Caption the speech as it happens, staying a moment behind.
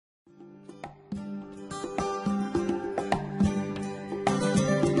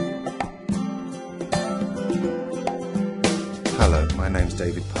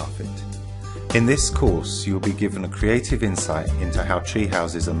David Parfitt. In this course you will be given a creative insight into how tree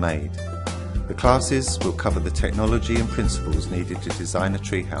houses are made. The classes will cover the technology and principles needed to design a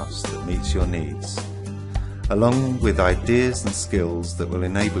tree house that meets your needs, along with ideas and skills that will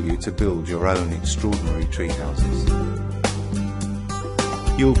enable you to build your own extraordinary tree houses.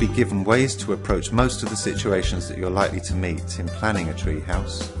 You will be given ways to approach most of the situations that you're likely to meet in planning a tree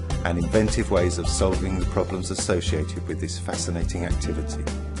house, and inventive ways of solving the problems associated with this fascinating activity.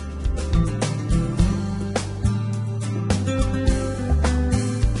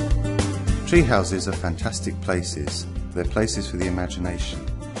 Tree houses are fantastic places. They're places for the imagination.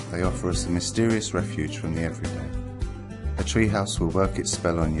 They offer us a mysterious refuge from the everyday. A tree house will work its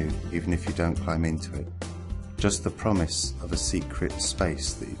spell on you even if you don't climb into it. Just the promise of a secret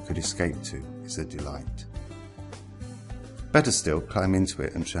space that you could escape to is a delight. Better still, climb into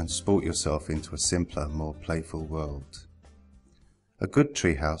it and transport yourself into a simpler, more playful world. A good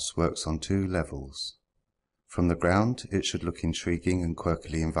treehouse works on two levels. From the ground, it should look intriguing and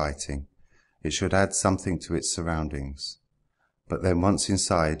quirkily inviting. It should add something to its surroundings. But then once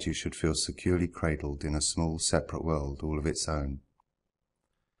inside, you should feel securely cradled in a small, separate world all of its own.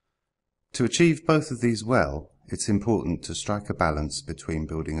 To achieve both of these well, it's important to strike a balance between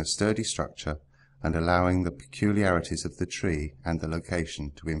building a sturdy structure and allowing the peculiarities of the tree and the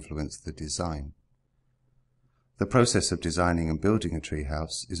location to influence the design. The process of designing and building a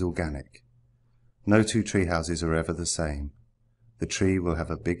treehouse is organic. No two treehouses are ever the same. The tree will have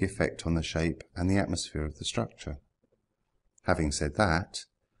a big effect on the shape and the atmosphere of the structure. Having said that,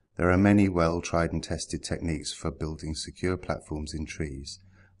 there are many well-tried and tested techniques for building secure platforms in trees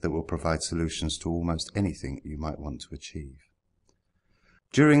that will provide solutions to almost anything you might want to achieve.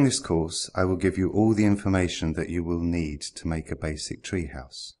 During this course, I will give you all the information that you will need to make a basic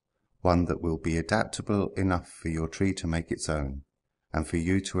treehouse, one that will be adaptable enough for your tree to make its own, and for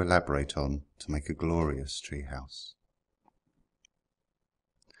you to elaborate on to make a glorious treehouse.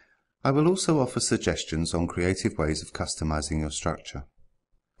 I will also offer suggestions on creative ways of customizing your structure.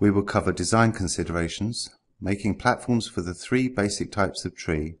 We will cover design considerations, making platforms for the three basic types of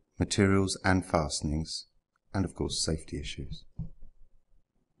tree, materials and fastenings, and of course safety issues.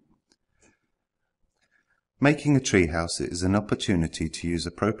 Making a treehouse is an opportunity to use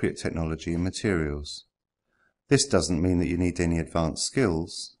appropriate technology and materials. This doesn't mean that you need any advanced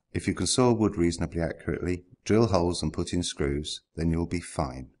skills. If you can saw wood reasonably accurately, drill holes and put in screws, then you'll be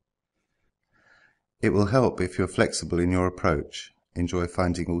fine. It will help if you're flexible in your approach, enjoy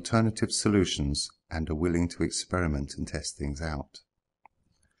finding alternative solutions, and are willing to experiment and test things out.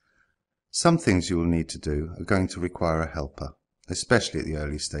 Some things you will need to do are going to require a helper, especially at the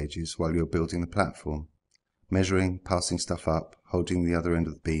early stages while you're building the platform. Measuring, passing stuff up, holding the other end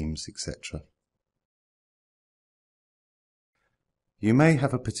of the beams, etc. You may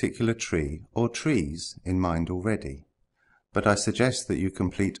have a particular tree or trees in mind already, but I suggest that you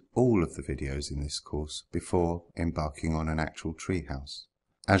complete all of the videos in this course before embarking on an actual treehouse,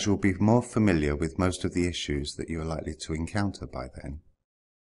 as you'll be more familiar with most of the issues that you are likely to encounter by then.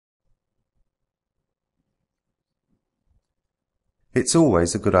 It's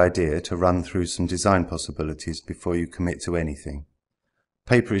always a good idea to run through some design possibilities before you commit to anything.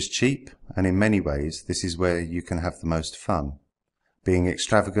 Paper is cheap, and in many ways this is where you can have the most fun, being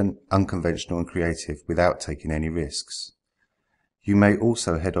extravagant, unconventional and creative without taking any risks. You may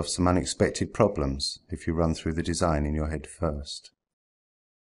also head off some unexpected problems if you run through the design in your head first.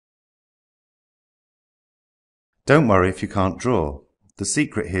 Don't worry if you can't draw. The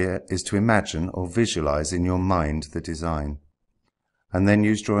secret here is to imagine or visualize in your mind the design, and then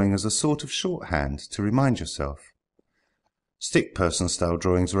use drawing as a sort of shorthand to remind yourself. Stick person style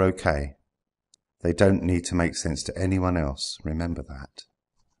drawings are okay. They don't need to make sense to anyone else, remember that.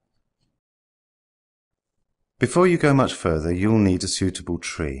 Before you go much further, you'll need a suitable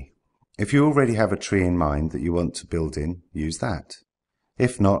tree. If you already have a tree in mind that you want to build in, use that.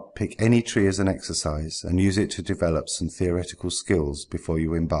 If not, pick any tree as an exercise and use it to develop some theoretical skills before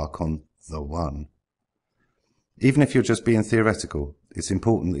you embark on the one. Even if you're just being theoretical, it's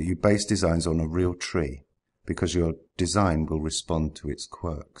important that you base designs on a real tree, because your design will respond to its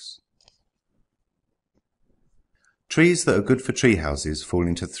quirks. Trees that are good for tree houses fall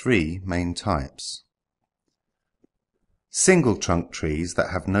into three main types. Single trunk trees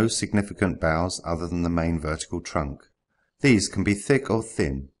that have no significant boughs other than the main vertical trunk. These can be thick or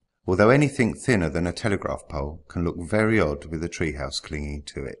thin, although anything thinner than a telegraph pole can look very odd with a treehouse clinging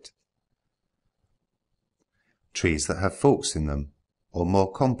to it. Trees that have forks in them, or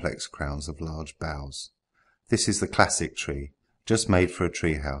more complex crowns of large boughs. This is the classic tree, just made for a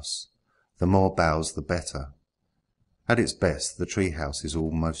treehouse. The more boughs the better. At its best, the treehouse is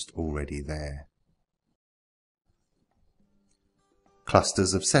almost already there.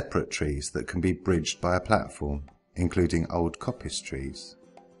 Clusters of separate trees that can be bridged by a platform, including old coppice trees.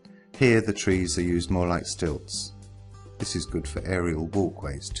 Here the trees are used more like stilts. This is good for aerial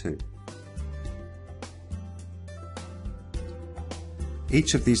walkways too.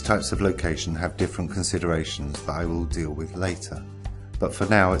 Each of these types of location have different considerations that I will deal with later, but for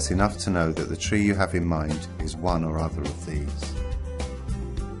now it's enough to know that the tree you have in mind is one or other of these.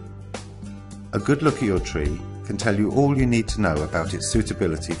 A good look at your tree can tell you all you need to know about its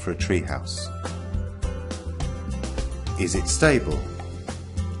suitability for a treehouse. Is it stable?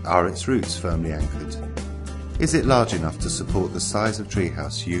 Are its roots firmly anchored? Is it large enough to support the size of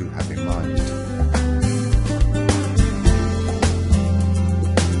treehouse you have in mind?